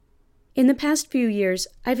In the past few years,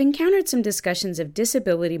 I've encountered some discussions of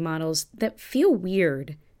disability models that feel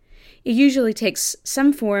weird. It usually takes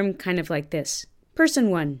some form kind of like this.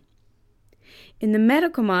 Person 1. In the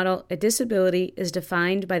medical model, a disability is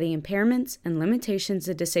defined by the impairments and limitations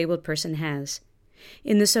a disabled person has.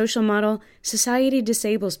 In the social model, society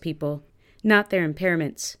disables people, not their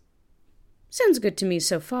impairments. Sounds good to me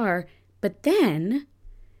so far, but then...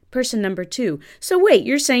 Person number 2. So wait,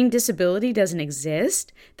 you're saying disability doesn't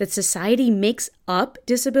exist? That society makes up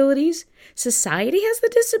disabilities? Society has the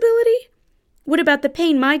disability? What about the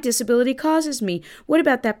pain my disability causes me? What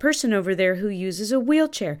about that person over there who uses a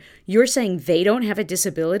wheelchair? You're saying they don't have a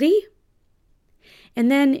disability?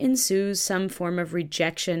 And then ensues some form of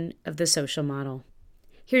rejection of the social model.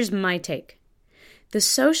 Here's my take. The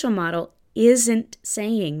social model isn't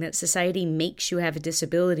saying that society makes you have a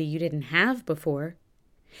disability you didn't have before.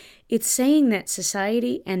 It's saying that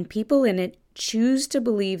society and people in it choose to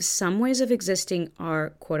believe some ways of existing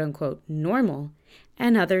are quote-unquote normal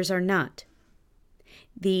and others are not.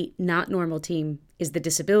 The not normal team is the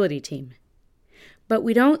disability team. But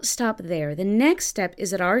we don't stop there. The next step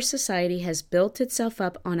is that our society has built itself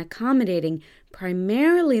up on accommodating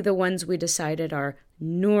primarily the ones we decided are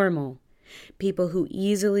normal. People who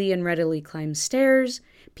easily and readily climb stairs,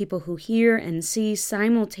 people who hear and see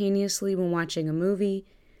simultaneously when watching a movie,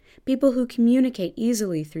 people who communicate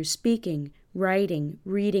easily through speaking, writing,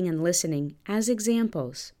 reading, and listening as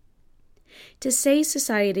examples. To say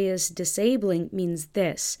society is disabling means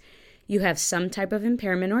this. You have some type of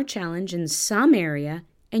impairment or challenge in some area,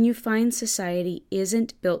 and you find society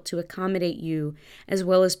isn't built to accommodate you as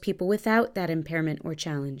well as people without that impairment or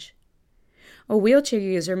challenge. A wheelchair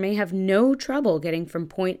user may have no trouble getting from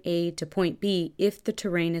point A to point B if the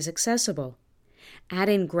terrain is accessible. Add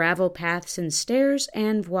in gravel paths and stairs,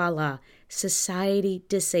 and voila, society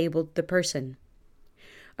disabled the person.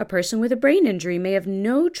 A person with a brain injury may have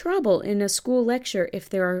no trouble in a school lecture if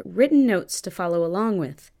there are written notes to follow along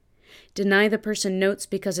with. Deny the person notes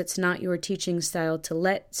because it's not your teaching style to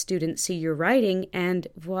let students see your writing, and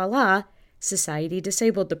voila, society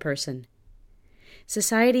disabled the person.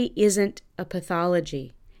 Society isn't a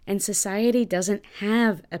pathology, and society doesn't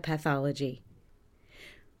have a pathology.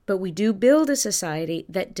 But we do build a society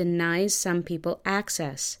that denies some people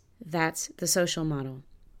access. That's the social model.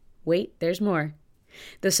 Wait, there's more.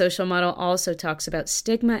 The social model also talks about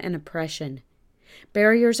stigma and oppression.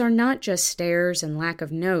 Barriers are not just stares and lack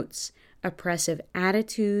of notes, oppressive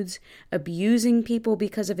attitudes, abusing people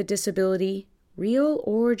because of a disability, real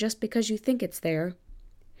or just because you think it's there.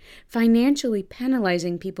 Financially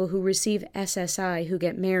penalizing people who receive SSI who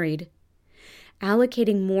get married.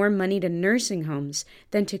 Allocating more money to nursing homes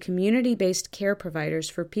than to community-based care providers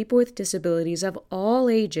for people with disabilities of all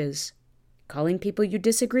ages. Calling people you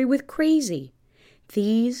disagree with crazy.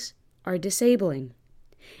 These are disabling.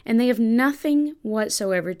 And they have nothing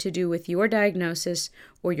whatsoever to do with your diagnosis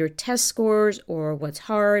or your test scores or what's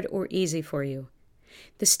hard or easy for you.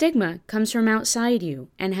 The stigma comes from outside you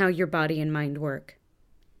and how your body and mind work.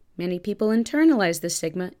 Many people internalize the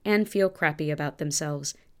stigma and feel crappy about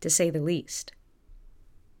themselves, to say the least.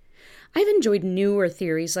 I've enjoyed newer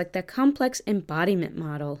theories like the complex embodiment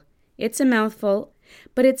model. It's a mouthful,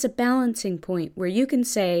 but it's a balancing point where you can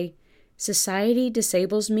say, society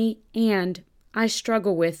disables me and I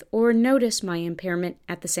struggle with or notice my impairment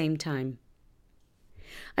at the same time.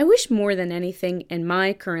 I wish more than anything in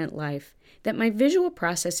my current life that my visual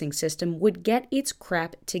processing system would get its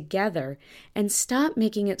crap together and stop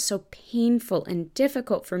making it so painful and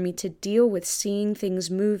difficult for me to deal with seeing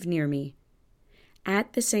things move near me.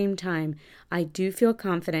 At the same time, I do feel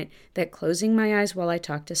confident that closing my eyes while I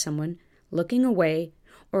talk to someone, looking away,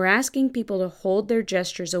 or asking people to hold their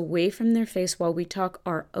gestures away from their face while we talk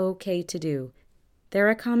are okay to do.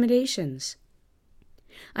 They're accommodations.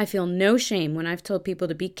 I feel no shame when I've told people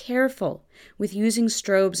to be careful with using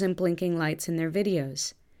strobes and blinking lights in their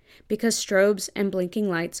videos, because strobes and blinking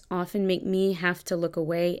lights often make me have to look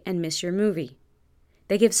away and miss your movie.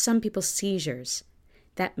 They give some people seizures.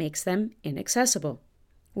 That makes them inaccessible,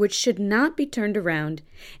 which should not be turned around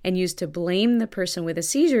and used to blame the person with a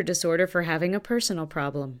seizure disorder for having a personal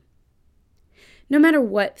problem. No matter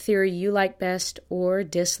what theory you like best or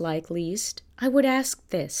dislike least, I would ask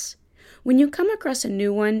this. When you come across a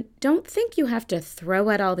new one, don't think you have to throw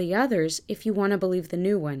out all the others if you want to believe the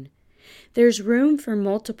new one. There's room for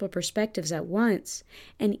multiple perspectives at once,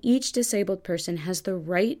 and each disabled person has the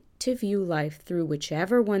right to view life through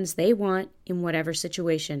whichever ones they want in whatever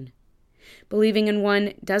situation. Believing in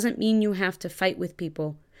one doesn't mean you have to fight with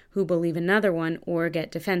people who believe another one or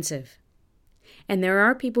get defensive. And there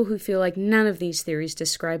are people who feel like none of these theories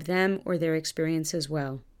describe them or their experiences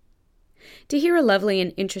well. To hear a lovely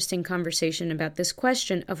and interesting conversation about this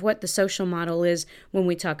question of what the social model is when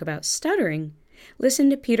we talk about stuttering, listen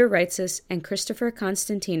to Peter Reitzes and Christopher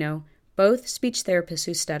Constantino, both speech therapists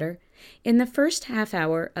who stutter, in the first half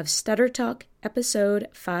hour of Stutter Talk, episode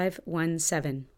 517.